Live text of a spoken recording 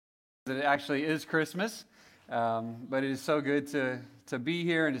that it actually is Christmas. But it is so good to be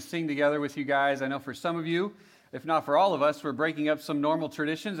here and to sing together with you guys. I know for some of you, if not for all of us, we're breaking up some normal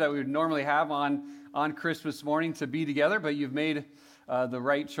traditions that we would normally have on Christmas morning to be together, but you've made the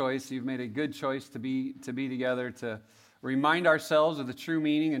right choice. You've made a good choice to be together, to remind ourselves of the true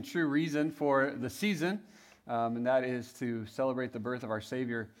meaning and true reason for the season, and that is to celebrate the birth of our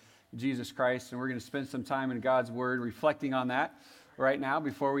Savior, Jesus Christ. And we're going to spend some time in God's Word reflecting on that right now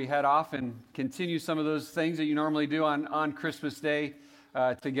before we head off and continue some of those things that you normally do on Christmas Day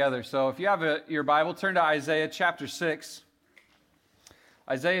together. So if you have your Bible, turn to Isaiah chapter 6.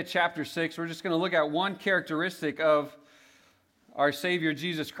 Isaiah chapter 6, we're just going to look at one characteristic of our Savior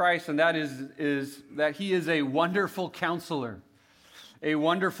Jesus Christ, and that is that He is a wonderful counselor. A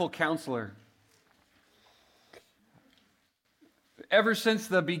wonderful counselor. Ever since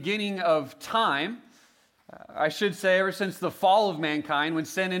the beginning of time, I should say ever since the fall of mankind, when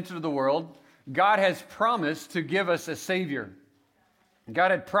sin entered the world, God has promised to give us a Savior.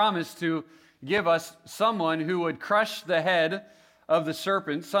 God had promised to give us someone who would crush the head of the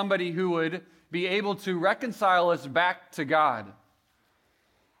serpent, somebody who would be able to reconcile us back to God.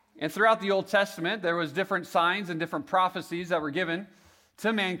 And throughout the Old Testament, there was different signs and different prophecies that were given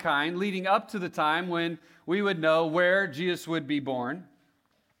to mankind leading up to the time when we would know where Jesus would be born,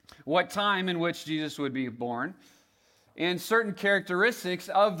 what time in which Jesus would be born, and certain characteristics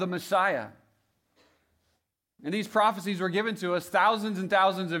of the Messiah. And these prophecies were given to us thousands and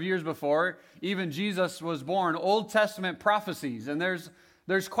thousands of years before even Jesus was born. Old Testament prophecies, and there's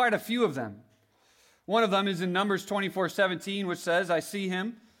quite a few of them. One of them is in Numbers 24:17, which says, "I see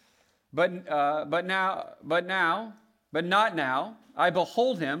him, but not now. I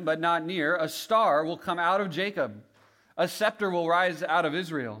behold him, but not near. A star will come out of Jacob. A scepter will rise out of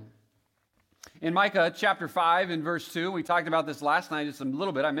Israel." In Micah chapter 5 and verse 2, we talked about this last night just a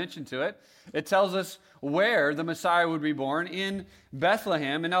little bit, I mentioned to it. It tells us where the Messiah would be born, in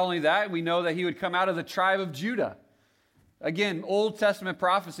Bethlehem. And not only that, we know that he would come out of the tribe of Judah. Again, Old Testament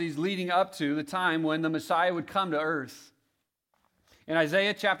prophecies leading up to the time when the Messiah would come to earth. In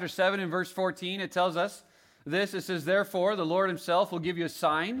Isaiah chapter 7 and verse 14, it tells us this. It says, "Therefore, the Lord himself will give you a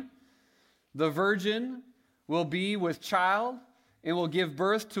sign. The virgin will be with child and will give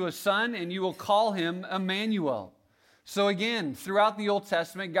birth to a son, and you will call him Emmanuel." So again, throughout the Old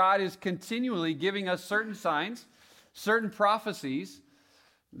Testament, God is continually giving us certain signs, certain prophecies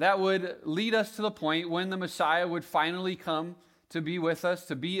that would lead us to the point when the Messiah would finally come to be with us,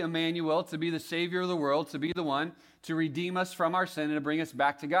 to be Emmanuel, to be the Savior of the world, to be the one to redeem us from our sin and to bring us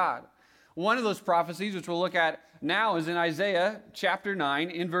back to God. One of those prophecies, which we'll look at now, is in Isaiah chapter 9,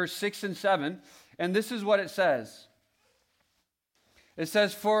 in verse 6 and 7, and this is what it says. It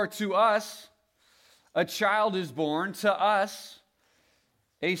says, "For to us a child is born, to us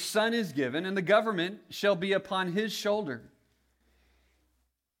a son is given, and the government shall be upon his shoulder.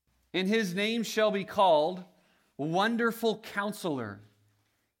 And his name shall be called Wonderful Counselor,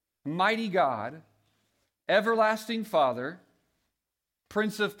 Mighty God, Everlasting Father,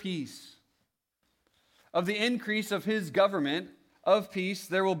 Prince of Peace. Of the increase of his government of peace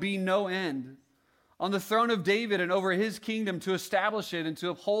there will be no end. On the throne of David and over his kingdom, to establish it and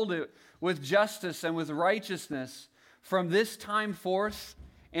to uphold it with justice and with righteousness from this time forth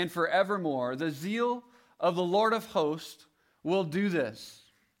and forevermore. The zeal of the Lord of hosts will do this."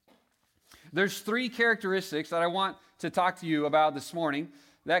 There's three characteristics that I want to talk to you about this morning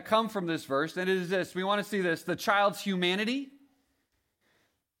that come from this verse, and it is this. We want to see this: the child's humanity,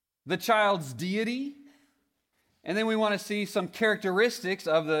 the child's deity, and then we want to see some characteristics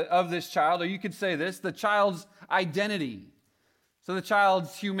of this child, or you could say this, the child's identity. So the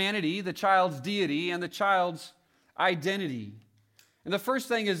child's humanity, the child's deity, and the child's identity. And the first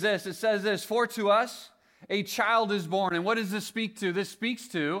thing is this. It says this: "For to us a child is born." And what does this speak to? This speaks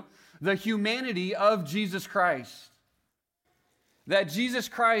to the humanity of Jesus Christ. That Jesus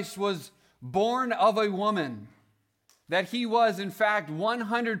Christ was born of a woman. That he was, in fact,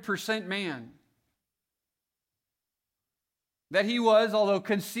 100% man. That he was, although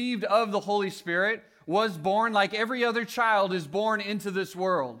conceived of the Holy Spirit, was born like every other child is born into this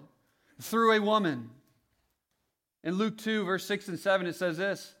world, through a woman. In Luke 2, verse 6 and 7, it says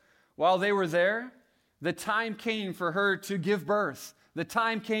this: "While they were there, the time came for her to give birth." The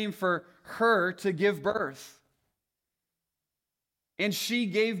time came for her to give birth. "And she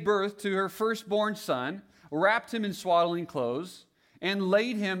gave birth to her firstborn son, wrapped him in swaddling clothes, and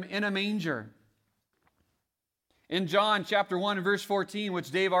laid him in a manger." In John chapter 1 and verse 14,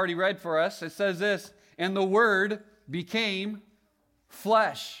 which Dave already read for us, it says this: "And the Word became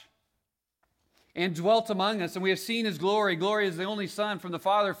flesh and dwelt among us, and we have seen his glory. Glory is the only Son from the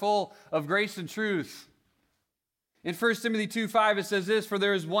Father, full of grace and truth. In 1 Timothy 2:5 it says this, for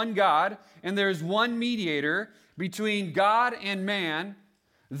there is one God, and there is one mediator between God and man,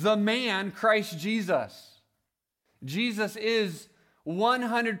 the man Christ Jesus. Jesus is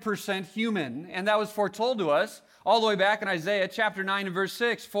 100% human, and that was foretold to us all the way back in Isaiah chapter 9 and verse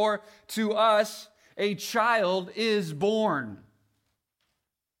 6. For to us a child is born.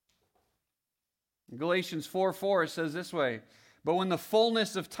 In Galatians 4:4 it says this way, but when the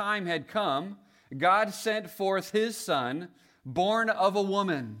fullness of time had come, God sent forth his Son, born of a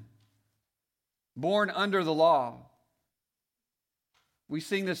woman, born under the law. We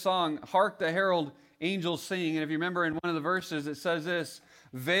sing this song, Hark the Herald Angels Sing, and if you remember in one of the verses it says this,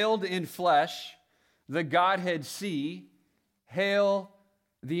 veiled in flesh, the Godhead see, hail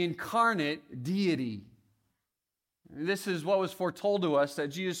the incarnate deity. This is what was foretold to us, that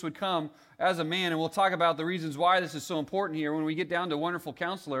Jesus would come as a man, and we'll talk about the reasons why this is so important here when we get down to Wonderful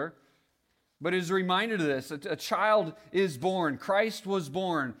Counselor. But it is a reminder to this, a child is born. Christ was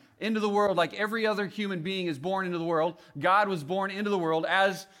born into the world like every other human being is born into the world. God was born into the world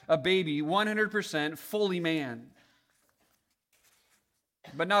as a baby, 100% fully man.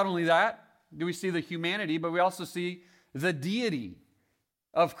 But not only that, do we see the humanity, but we also see the deity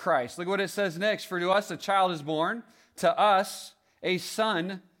of Christ. Look what it says next. For to us a child is born, to us a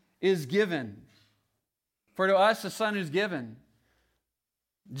son is given. For to us a son is given.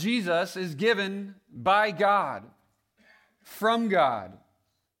 Jesus is given by God, from God.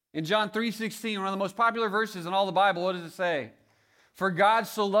 In John 3:16, one of the most popular verses in all the Bible, what does it say? For God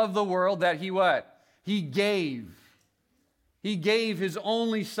so loved the world that he what? He gave. He gave his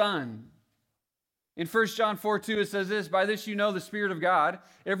only Son. In 1 John 4:2 it says this, by this you know the Spirit of God,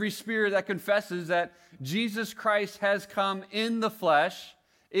 every spirit that confesses that Jesus Christ has come in the flesh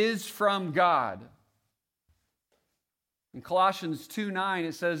is from God. In Colossians 2:9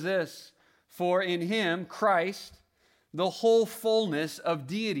 it says this, for in him, Christ, the whole fullness of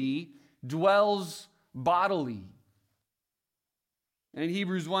deity dwells bodily. And in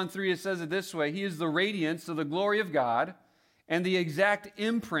Hebrews 1:3 it says it this way, he is the radiance of the glory of God and the exact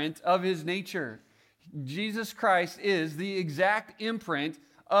imprint of his nature. Jesus Christ is the exact imprint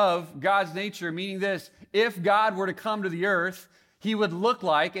of God's nature, meaning this, if God were to come to the earth, he would look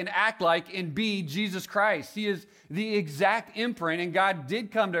like and act like and be Jesus Christ. He is the exact imprint, and God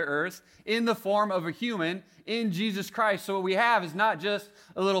did come to earth in the form of a human in Jesus Christ. So what we have is not just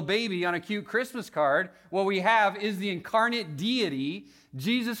a little baby on a cute Christmas card. What we have is the incarnate deity,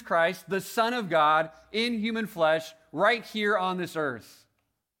 Jesus Christ, the Son of God in human flesh, right here on this earth.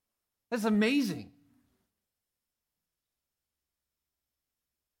 That's amazing.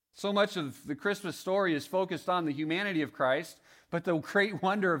 So much of the Christmas story is focused on the humanity of Christ, but the great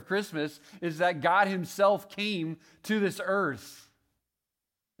wonder of Christmas is that God himself came to this earth.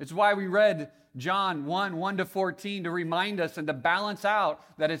 It's why we read John 1:1-14 to remind us and to balance out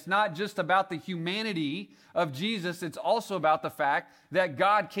that it's not just about the humanity of Jesus, it's also about the fact that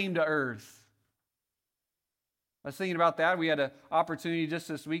God came to earth. I was thinking about that. We had an opportunity just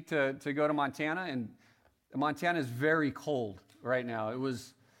this week to go to Montana, and Montana is very cold right now. It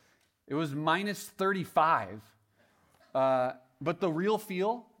was minus 35. But the real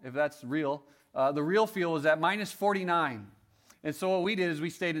feel, if that's real, the real feel was at minus 49. And so what we did is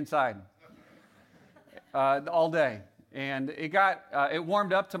we stayed inside all day. And it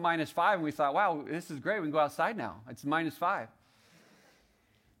warmed up to minus 5, and we thought, wow, this is great. We can go outside now. It's minus 5.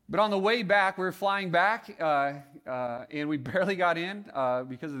 But on the way back, we were flying back, and we barely got in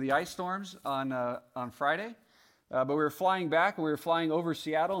because of the ice storms on Friday. But we were flying back, and we were flying over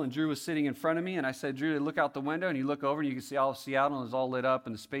Seattle, and Drew was sitting in front of me, and I said, Drew, look out the window, and you look over, and you can see all of Seattle, and it's all lit up,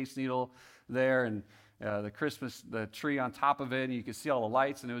 and the Space Needle there, and the tree on top of it, and you could see all the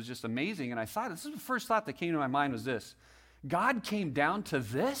lights, and it was just amazing. And I thought, this is the first thought that came to my mind was this. God came down to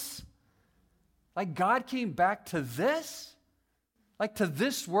this? Like God came back to this? Like to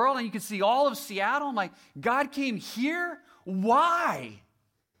this world, and you could see all of Seattle? I'm like, God came here? Why?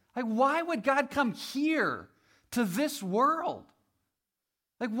 Like, why would God come here to this world?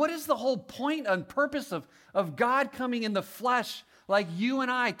 Like, what is the whole point and purpose of God coming in the flesh like you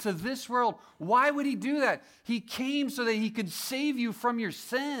and I to this world? Why would he do that? He came so that he could save you from your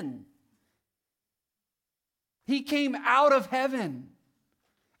sin. He came out of heaven.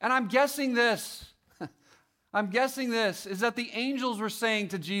 And I'm guessing this is that the angels were saying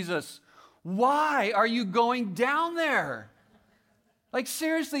to Jesus, why are you going down there? Like,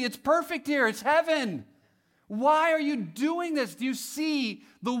 seriously, it's perfect here. It's heaven. Why are you doing this? Do you see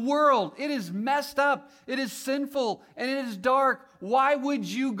the world? It is messed up. It is sinful and it is dark. Why would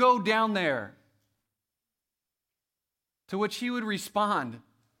you go down there? To which he would respond,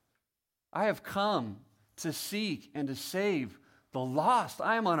 I have come to seek and to save the lost.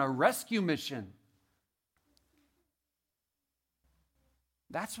 I am on a rescue mission.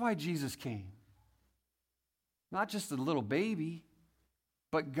 That's why Jesus came. Not just a little baby,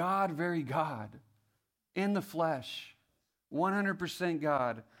 but God, very God, in the flesh, 100%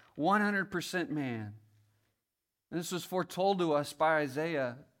 God, 100% man. And this was foretold to us by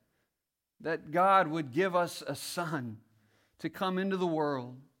Isaiah, that God would give us a son to come into the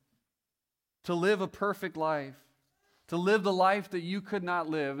world, to live a perfect life, to live the life that you could not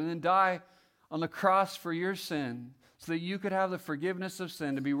live, and then die on the cross for your sin, so that you could have the forgiveness of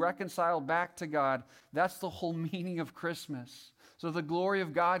sin, to be reconciled back to God. That's the whole meaning of Christmas. So the glory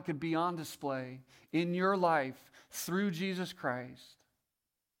of God could be on display in your life through Jesus Christ.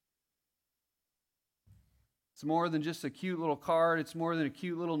 It's more than just a cute little card. It's more than a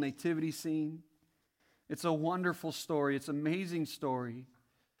cute little nativity scene. It's a wonderful story. It's an amazing story.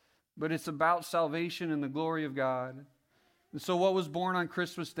 But it's about salvation and the glory of God. And so what was born on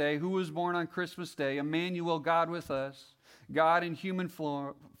Christmas Day? Who was born on Christmas Day? Emmanuel, God with us. God in human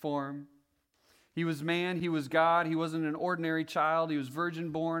form. He was man. He was God. He wasn't an ordinary child. He was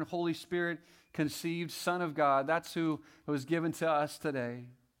virgin born, Holy Spirit conceived, Son of God. That's who was given to us today.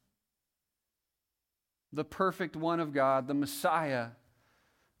 The perfect one of God, the Messiah,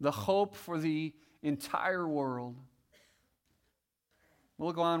 the hope for the entire world.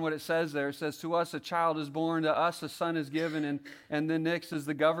 Look on what it says there. It says, to us a child is born, to us a son is given, and then next is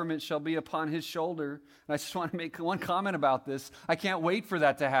the government shall be upon his shoulder. And I just want to make one comment about this. I can't wait for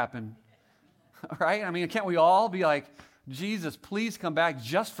that to happen. All right? I mean, can't we all be like, Jesus, please come back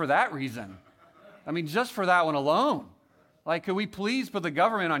just for that reason? I mean, just for that one alone. Like, could we please put the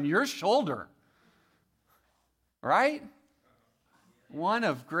government on your shoulder? Right? One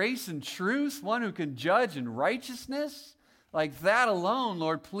of grace and truth, one who can judge in righteousness. Like that alone,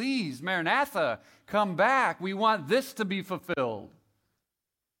 Lord, please, Maranatha, come back. We want this to be fulfilled.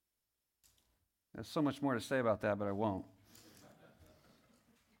 There's so much more to say about that, but I won't.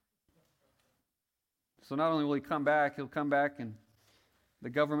 So not only will he come back, he'll come back and the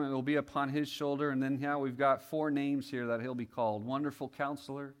government will be upon his shoulder. And then now we've got 4 names here that he'll be called. Wonderful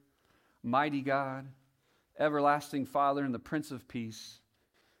Counselor, Mighty God, Everlasting Father, and the Prince of Peace.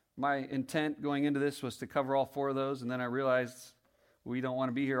 My intent going into this was to cover all 4 of those, and then I realized we don't want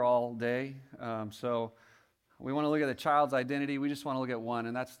to be here all day. So we want to look at the child's identity. We just want to look at one,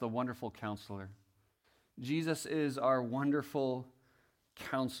 and that's the Wonderful Counselor. Jesus is our Wonderful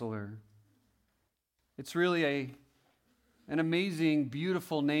Counselor. It's really an amazing,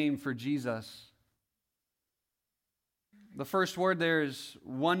 beautiful name for Jesus. The first word there is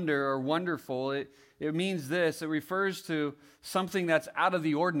wonder or wonderful. It means this. It refers to something that's out of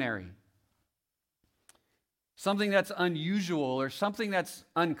the ordinary. Something that's unusual or something that's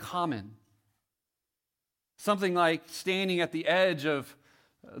uncommon. Something like standing at the edge of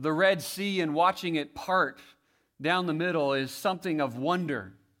the Red Sea and watching it part down the middle is something of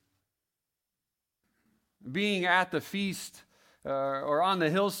wonder. Being at the feast or on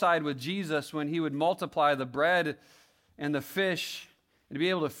the hillside with Jesus when he would multiply the bread and the fish, and to be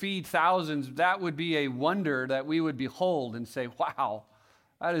able to feed thousands, that would be a wonder that we would behold and say, wow,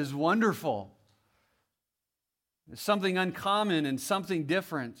 that is wonderful. It's something uncommon and something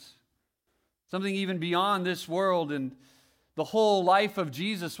different. Something even beyond this world. And the whole life of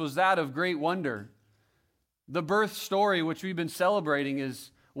Jesus was that of great wonder. The birth story, which we've been celebrating,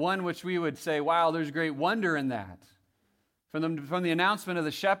 is one which we would say, wow, there's great wonder in that. From the announcement of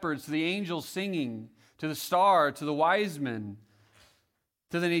the shepherds, to the angels singing, to the star, to the wise men,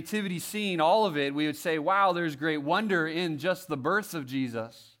 to the nativity scene, all of it, we would say, wow, there's great wonder in just the birth of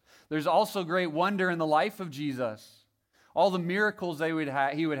Jesus. There's also great wonder in the life of Jesus. All the miracles he would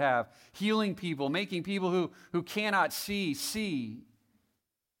have, healing people, making people who cannot see.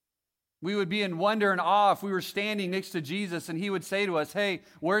 We would be in wonder and awe if we were standing next to Jesus and he would say to us, hey,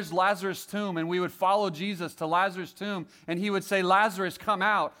 where's Lazarus' tomb? And we would follow Jesus to Lazarus' tomb and he would say, Lazarus, come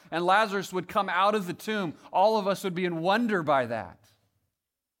out. And Lazarus would come out of the tomb. All of us would be in wonder by that.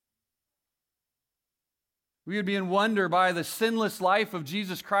 We would be in wonder by the sinless life of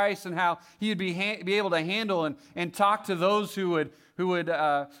Jesus Christ and how he would be able to handle and talk to those who would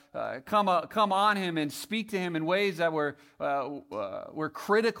come on him and speak to him in ways that were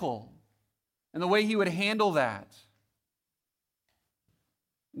critical. And the way he would handle that.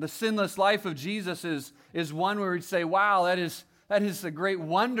 The sinless life of Jesus is one where we'd say, wow, that is a great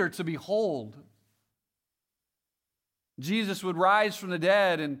wonder to behold. Jesus would rise from the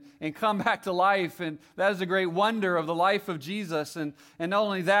dead and come back to life, and that is a great wonder of the life of Jesus. And not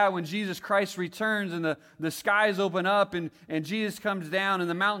only that, when Jesus Christ returns and the skies open up and Jesus comes down and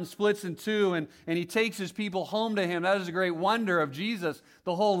the mountain splits in two and he takes his people home to him, that is a great wonder of Jesus,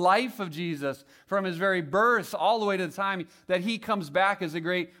 the whole life of Jesus, from his very birth all the way to the time that he comes back, is a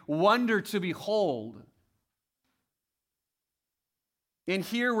great wonder to behold. And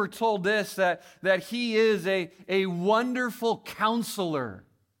here we're told this, that he is a wonderful counselor.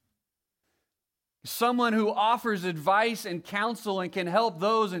 Someone who offers advice and counsel and can help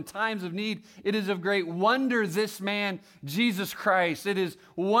those in times of need. It is of great wonder, this man, Jesus Christ. It is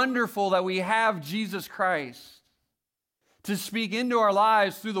wonderful that we have Jesus Christ to speak into our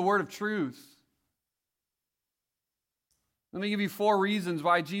lives through the word of truth. Let me give you 4 reasons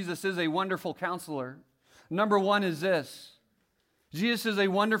why Jesus is a wonderful counselor. Number 1 is this. Jesus is a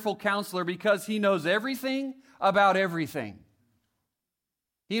wonderful counselor because he knows everything about everything.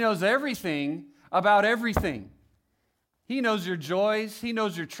 He knows everything about everything. He knows your joys. He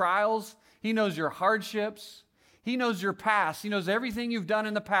knows your trials. He knows your hardships. He knows your past. He knows everything you've done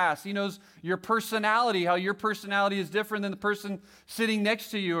in the past. He knows your personality, how your personality is different than the person sitting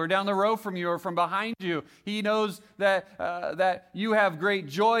next to you or down the row from you or from behind you. He knows that you have great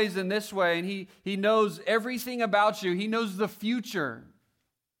joys in this way, and he knows everything about you. He knows the future.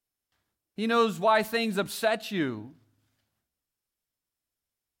 He knows why things upset you.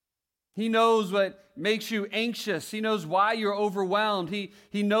 He knows what makes you anxious. He knows why you're overwhelmed.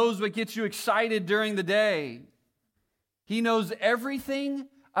 He knows what gets you excited during the day. He knows everything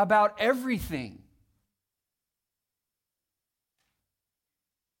about everything.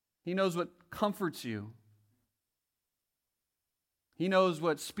 He knows what comforts you. He knows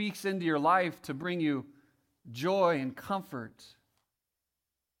what speaks into your life to bring you joy and comfort.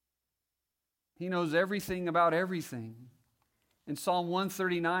 He knows everything about everything. In Psalm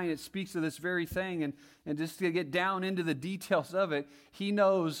 139, it speaks of this very thing, and just to get down into the details of it, he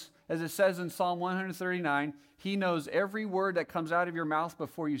knows, as it says in Psalm 139, he knows every word that comes out of your mouth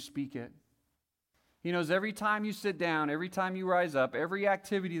before you speak it. He knows every time you sit down, every time you rise up, every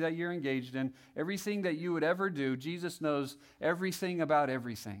activity that you're engaged in, everything that you would ever do. Jesus knows everything about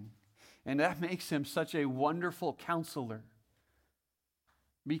everything. And that makes him such a wonderful counselor,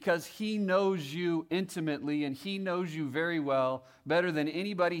 because he knows you intimately and he knows you very well, better than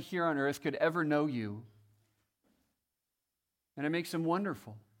anybody here on earth could ever know you. And it makes him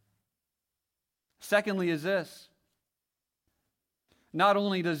wonderful. Secondly is this. Not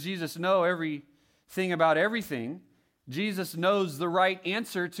only does Jesus know everything about everything, Jesus knows the right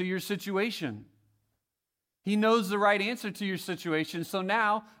answer to your situation. He knows the right answer to your situation. So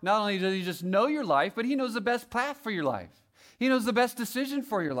now, not only does he just know your life, but he knows the best path for your life. He knows the best decision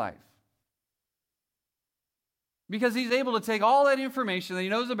for your life. Because he's able to take all that information that he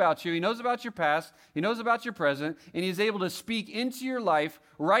knows about you, he knows about your past, he knows about your present, and he's able to speak into your life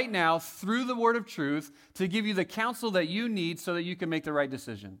right now through the word of truth to give you the counsel that you need so that you can make the right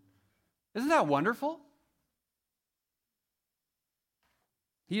decision. Isn't that wonderful?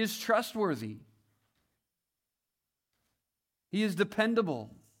 He is trustworthy. He is dependable.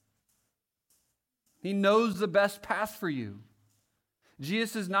 He knows the best path for you.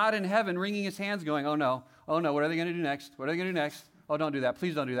 Jesus is not in heaven wringing his hands going, oh no, what are they going to do next? What are they going to do next? Oh, don't do that.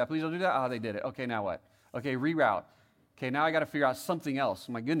 Please don't do that. Please don't do that. Oh, they did it. Okay, now what? Okay, reroute. Okay, now I got to figure out something else.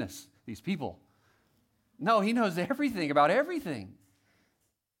 My goodness, these people. No, he knows everything about everything.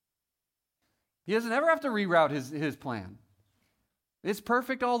 He doesn't ever have to reroute his plan. It's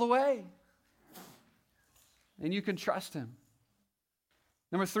perfect all the way. And you can trust him.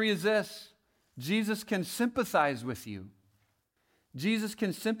 Number 3 is this. Jesus can sympathize with you. Jesus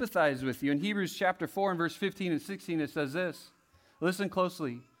can sympathize with you. In Hebrews chapter 4 and verse 15 and 16, it says this. Listen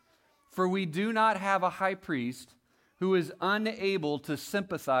closely. For we do not have a high priest who is unable to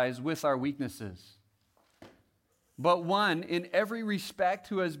sympathize with our weaknesses, but one in every respect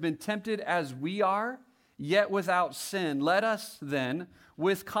who has been tempted as we are, yet without sin. Let us then,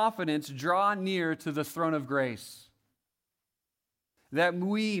 with confidence, draw near to the throne of grace, that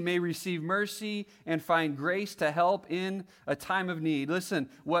we may receive mercy and find grace to help in a time of need. Listen,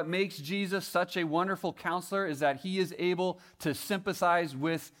 what makes Jesus such a wonderful counselor is that he is able to sympathize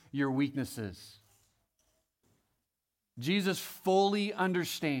with your weaknesses. Jesus fully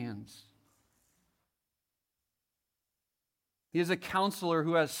understands. He is a counselor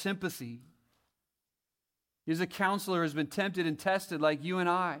who has sympathy. He is a counselor who has been tempted and tested like you and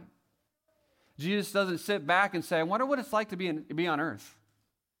I. Jesus doesn't sit back and say, I wonder what it's like to be on earth.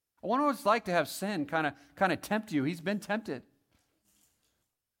 I wonder what it's like to have sin kind of tempt you. He's been tempted.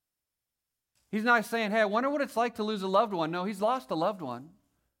 He's not saying, hey, I wonder what it's like to lose a loved one. No, he's lost a loved one.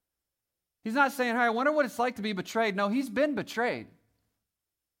 He's not saying, hey, I wonder what it's like to be betrayed. No, he's been betrayed.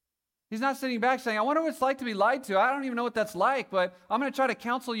 He's not sitting back saying, I wonder what it's like to be lied to. I don't even know what that's like, but I'm going to try to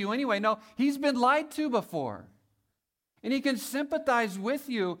counsel you anyway. No, he's been lied to before. And he can sympathize with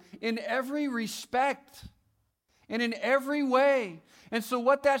you in every respect and in every way. And so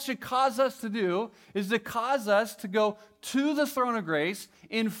what that should cause us to do is to cause us to go to the throne of grace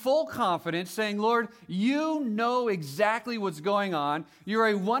in full confidence, saying, Lord, you know exactly what's going on. You're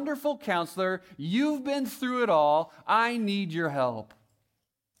a wonderful counselor. You've been through it all. I need your help.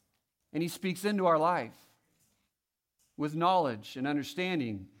 And he speaks into our life with knowledge and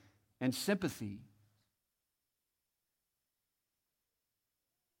understanding and sympathy.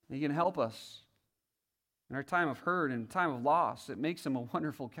 He can help us in our time of hurt and time of loss. It makes him a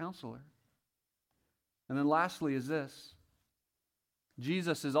wonderful counselor. And then lastly is this: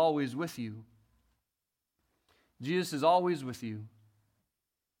 Jesus is always with you. Jesus is always with you.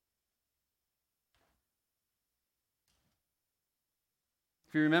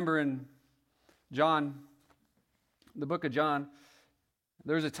 If you remember in John, the book of John,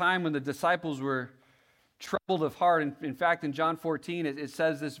 there was a time when the disciples were troubled of heart. In fact, in John 14, it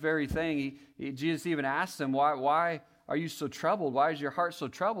says this very thing. Jesus even asked them, why are you so troubled? Why is your heart so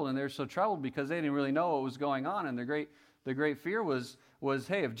troubled? And they're so troubled because they didn't really know what was going on. And the great fear was,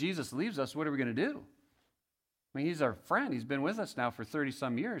 hey, if Jesus leaves us, what are we going to do? I mean, he's our friend. He's been with us now for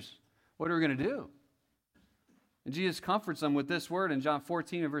 30-some years. What are we going to do? And Jesus comforts them with this word in John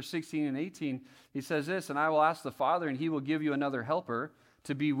 14 and verse 16 and 18. He says this, and I will ask the Father, and he will give you another helper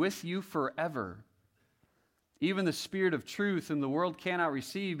to be with you forever. Even the Spirit of truth whom the world cannot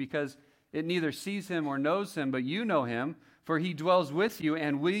receive because it neither sees him or knows him, but you know him, for he dwells with you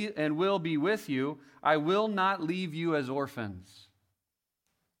and will be with you. I will not leave you as orphans.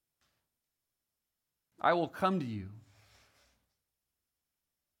 I will come to you.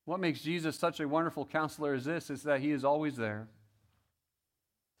 What makes Jesus such a wonderful counselor is this, is that he is always there.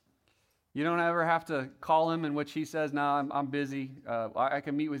 You don't ever have to call him in which he says, no, I'm busy. I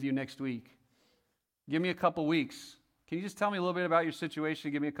can meet with you next week. Give me a couple weeks. Can you just tell me a little bit about your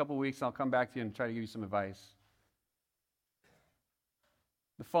situation? Give me a couple weeks and I'll come back to you and try to give you some advice.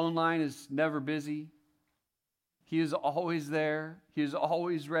 The phone line is never busy. He is always there. He is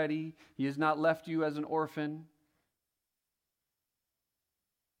always ready. He has not left you as an orphan.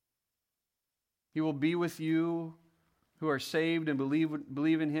 He will be with you who are saved and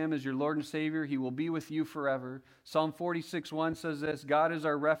believe in him as your Lord and Savior. He will be with you forever. Psalm 46:1 says this, God is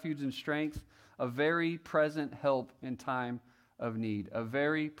our refuge and strength, a very present help in time of need. A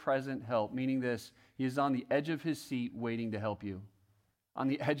very present help, meaning this, he is on the edge of his seat waiting to help you. On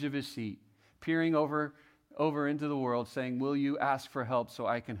the edge of his seat, peering over into the world saying, will you ask for help so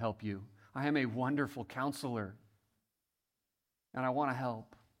I can help you? I am a wonderful counselor and I want to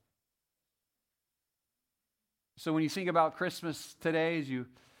help. So when you think about Christmas today, as you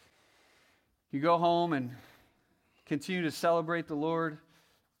go home and continue to celebrate the Lord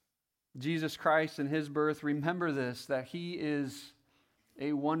Jesus Christ and his birth, remember this, that he is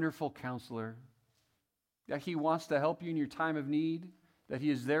a wonderful counselor, that he wants to help you in your time of need, that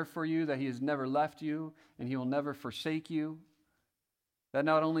he is there for you, that he has never left you, and he will never forsake you. That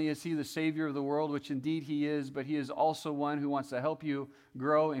not only is he the Savior of the world, which indeed he is, but he is also one who wants to help you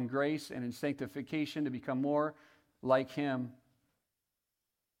grow in grace and in sanctification to become more like him.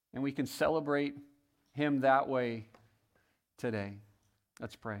 And we can celebrate him that way today.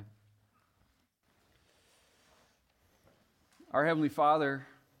 Let's pray. Our Heavenly Father,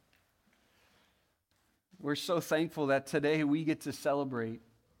 we're so thankful that today we get to celebrate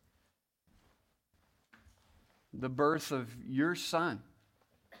the birth of your Son,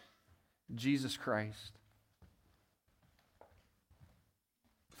 Jesus Christ.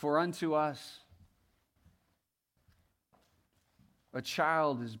 For unto us a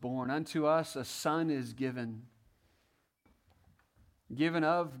child is born, unto us a son is given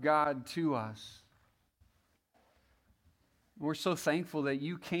of God to us. We're so thankful that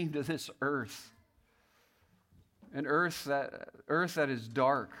you came to this earth, an earth that is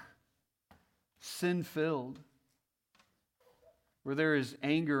dark, sin-filled, where there is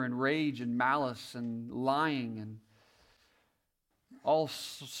anger and rage and malice and lying and all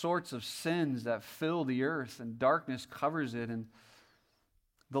sorts of sins that fill the earth, and darkness covers it. And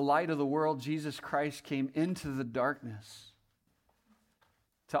the light of the world, Jesus Christ, came into the darkness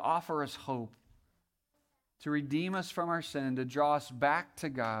to offer us hope, to redeem us from our sin, to draw us back to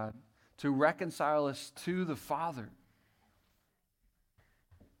God, to reconcile us to the Father.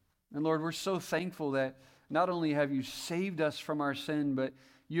 And Lord, we're so thankful that not only have you saved us from our sin, but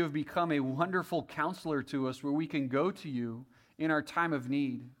You have become a wonderful counselor to us where we can go to you in our time of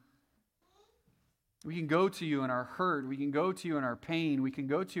need. We can go to you in our hurt. We can go to you in our pain. We can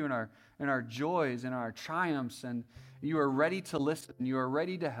go to you in our joys and our triumphs. And you are ready to listen. You are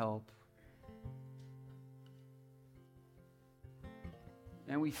ready to help.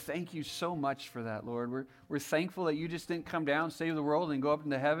 And we thank you so much for that, Lord. We're thankful that you just didn't come down, save the world, and go up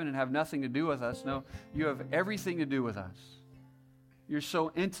into heaven and have nothing to do with us. No, you have everything to do with us. You're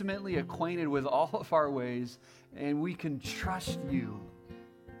so intimately acquainted with all of our ways, and we can trust you.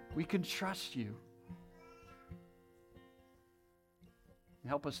 We can trust you.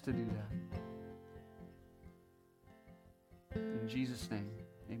 Help us to do that. In Jesus' name,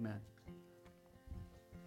 amen.